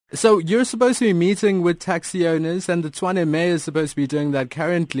So you're supposed to be meeting with taxi owners, and the Tshwane Mayor is supposed to be doing that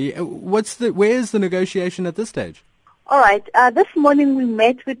currently. Where is the negotiation at this stage? All right. This morning we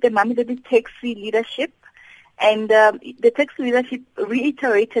met with the Mamelodi taxi leadership, and the taxi leadership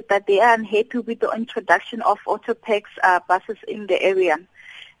reiterated that they are unhappy with the introduction of Autopax buses in the area.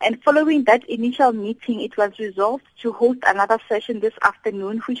 And following that initial meeting, it was resolved to host another session this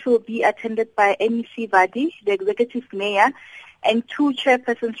afternoon, which will be attended by MEC Vadi, the executive mayor, and 2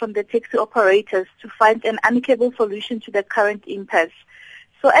 chairpersons from the taxi operators to find an amicable solution to the current impasse.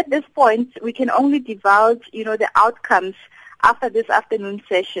 So at this point, we can only divulge, the outcomes after this afternoon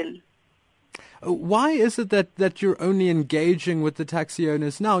session. Why is it that you're only engaging with the taxi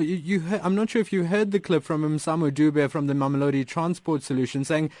owners now? I'm not sure if you heard the clip from Msamo Dube from the Mamelodi Transport Solution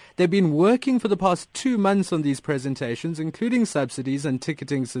saying they've been working for the past 2 months on these presentations, including subsidies and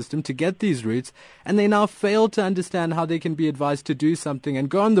ticketing system, to get these routes, and they now fail to understand how they can be advised to do something and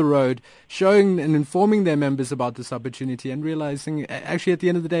go on the road, showing and informing their members about this opportunity and realizing actually at the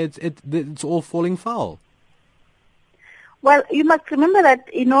end of the day it's all falling foul. Well, you must remember that,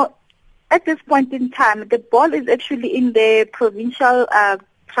 at this point in time, the ball is actually in the provincial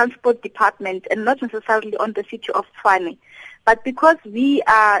transport department and not necessarily on the city of Tshwane. But because we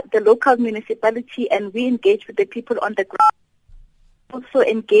are the local municipality and we engage with the people on the ground, also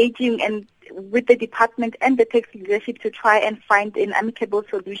engaging and with the department and the taxi leadership to try and find an amicable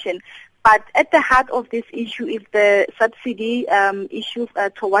solution. But at the heart of this issue is the subsidy issue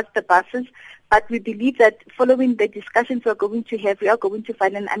towards the buses. But we believe that following the discussions we are going to have, we are going to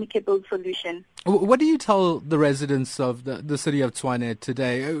find an amicable solution. What do you tell the residents of the city of Tshwane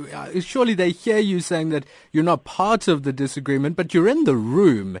today? Surely they hear you saying that you're not part of the disagreement, but you're in the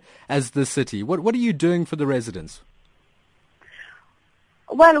room as the city. What are you doing for the residents?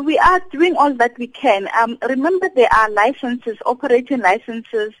 Well, we are doing all that we can. Remember, there are operating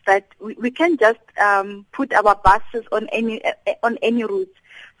licenses that we can't just put our buses on any route.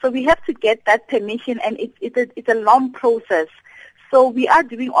 So we have to get that permission, and it's a long process. So we are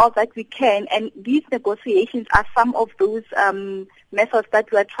doing all that we can, and these negotiations are some of those methods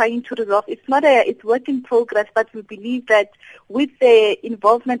that we are trying to resolve. It's work in progress, but we believe that with the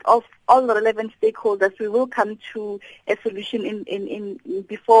involvement of all the relevant stakeholders, we will come to a solution in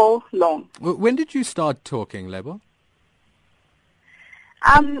before long. When did you start talking, Lebo?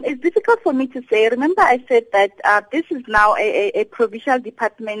 It's difficult for me to say. Remember, I said that this is now a provincial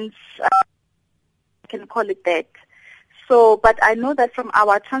department, I can call it that. So, but I know that from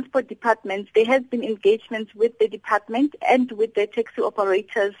our transport department, there has been engagements with the department and with the taxi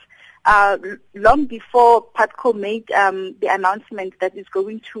operators long before Putco made the announcement that is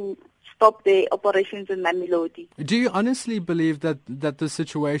going to stop the operations in Mamelodi. Do you honestly believe that the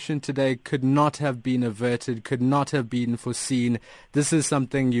situation today could not have been averted, could not have been foreseen? This is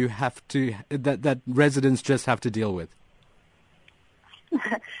something that residents just have to deal with?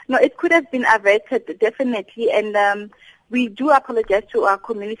 No, it could have been averted, definitely, and we do apologize to our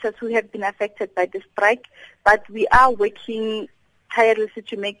communities who have been affected by the strike, but we are working tirelessly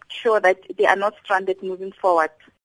to make sure that they are not stranded moving forward.